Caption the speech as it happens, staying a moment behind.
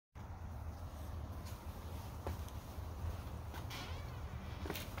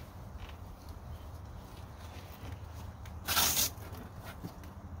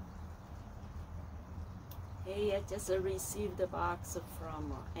Hey, I just received the box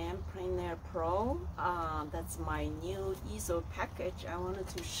from En Plein Air Pro. That's my new Easel package. I wanted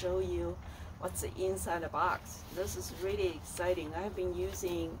to show you what's inside the box. This is really exciting. I've been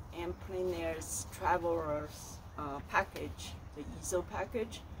using En Plein Air's Traveler's package, the Easel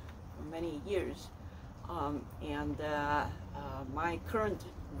package, for many years. My current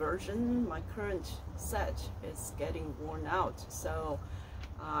version, my current set is getting worn out. So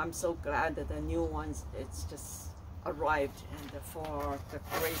I'm so glad that the new ones, it's just arrived and for the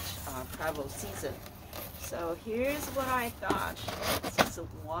great travel season. So here's what I got. This is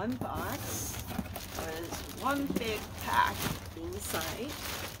one box with one big pack inside,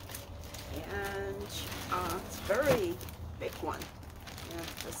 and it's a very big one. And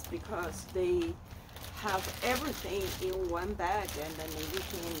that's because they have everything in one bag, and then you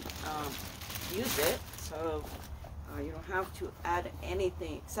can use it. So you don't have to add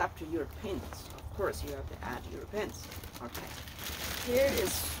anything except your pins. Of course, you have to add your pins. Okay. Here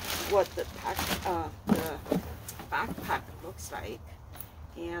is what the backpack looks like,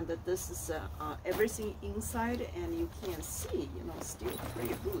 and this is everything inside, and you can see, still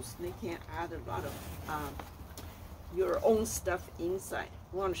pretty loose. They can add a lot of your own stuff inside.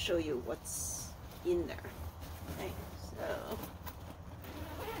 I want to show you what's in there. Okay, so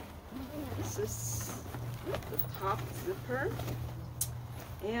this is the top zipper,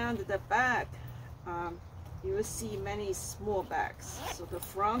 and the back, you will see many small bags. So the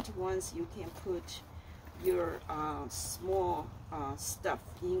front ones, you can put your small stuff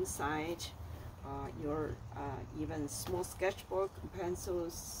inside, your even small sketchbook,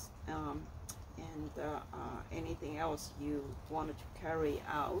 pencils, and anything else you wanted to carry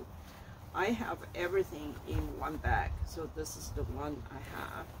out. I have everything in one bag, so this is the one I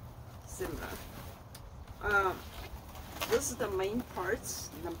have, similar. This is the main parts,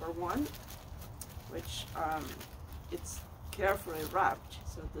 number one, which it's carefully wrapped.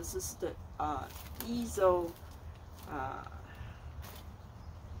 So this is the Easel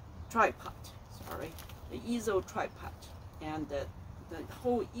tripod, the Easel tripod. And the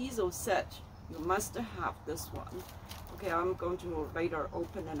whole Easel set, you must have this one. Okay, I'm going to later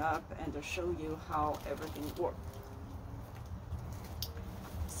open it up and show you how everything works.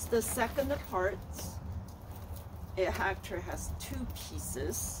 The second part, it actually has two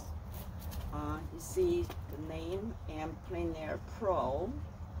pieces. You see the name En Plein Air Pro,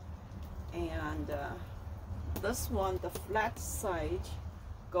 and this one, the flat side,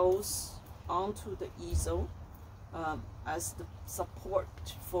 goes onto the easel as the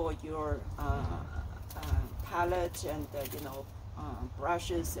support for your palette and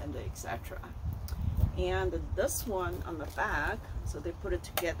brushes and etc. And this one on the back, so they put it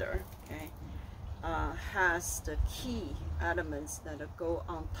together, okay, has the key elements that go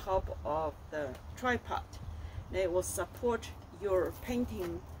on top of the tripod. They will support your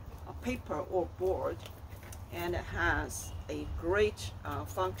painting paper or board, and it has a great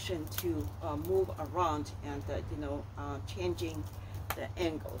function to move around and changing the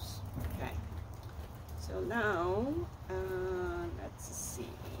angles. Okay, so now let's see.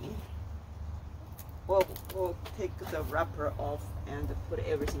 We'll take the wrapper off and put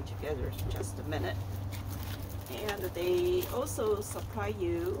everything together in just a minute. And they also supply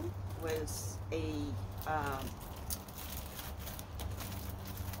you with a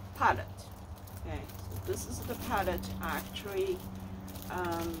palette. Okay, so this is the palette. Actually,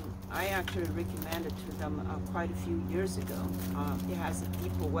 I actually recommended to them quite a few years ago. It has a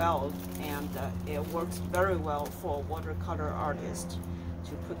deep weld, and it works very well for watercolor artists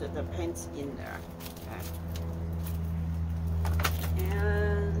to put the paints in there. Okay.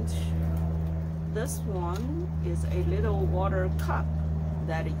 And this one is a little water cup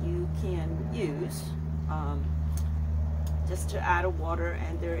that you can use just to add water,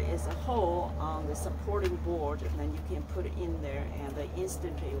 and there is a hole on the supporting board, and then you can put it in there, and then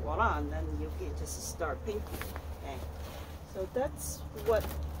instantly, voila, and then you can just start painting. Okay. So that's what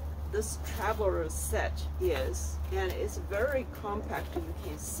this traveler set is, and it's very compact, you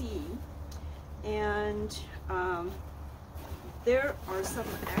can see. And there are some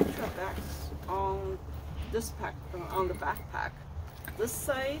extra bags on this pack, on the backpack. This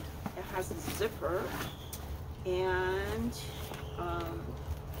side, it has a zipper, and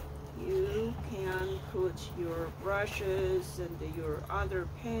you can put your brushes and your other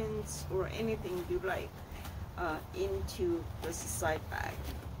pens or anything you like into this side bag.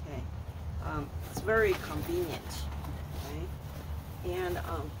 Okay, it's very convenient. Okay, and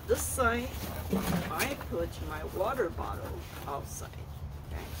this side, I put my water bottle outside.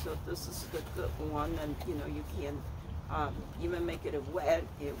 Okay, so this is the good one, and you can even make it wet,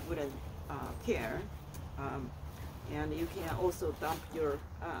 it wouldn't care. And you can also dump your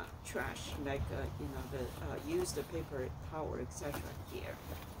trash, like you know, the used paper towel, etc. here.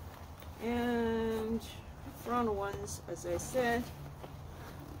 And front ones, as I said,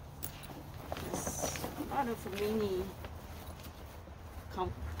 there's a lot of mini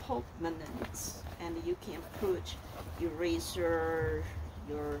compartments, and you can put eraser,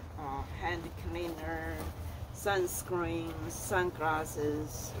 your hand cleaner, sunscreen,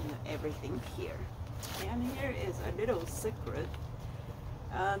 sunglasses, you know, everything here. And here is a little secret.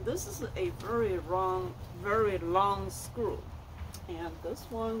 This is a very long screw, and this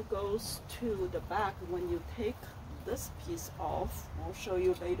one goes to the back when you take this piece off. I'll show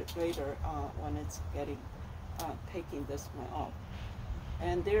you later when it's taking this one off.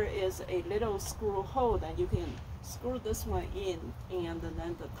 And there is a little screw hole that you can screw this one in, and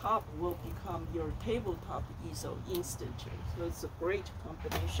then the top will become your tabletop easel instantly. So it's a great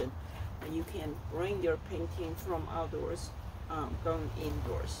combination, and you can bring your painting from outdoors going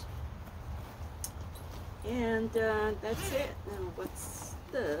indoors. And that's it. And what's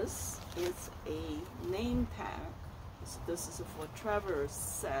this? It's a name tag. So this is for traveler's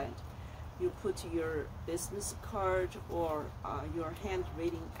set. You put your business card or your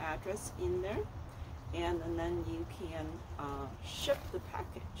handwritten address in there, and then you can ship the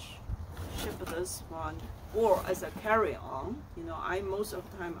package. Ship this one, or as a carry-on. You know, most of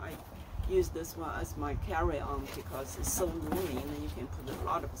the time I use this one as my carry-on because it's so roomy, and you can put a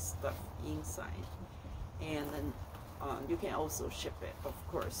lot of stuff inside. And then you can also ship it, of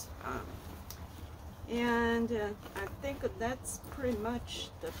course. And I think that's pretty much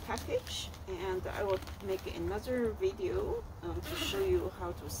the package, and I will make another video to show you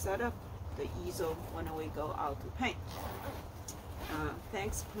how to set up the easel when we go out to paint.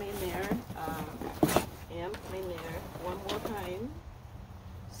 Thanks, Plein Air. En Plein Air. One more time.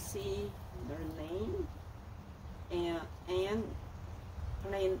 See their name, and En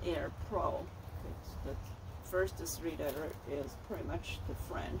Plein Air Pro. It's the first three letters is pretty much the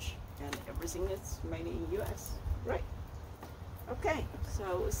French, and everything is made in US, right? Okay,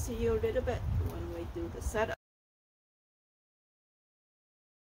 so we'll see you a little bit when we do the setup.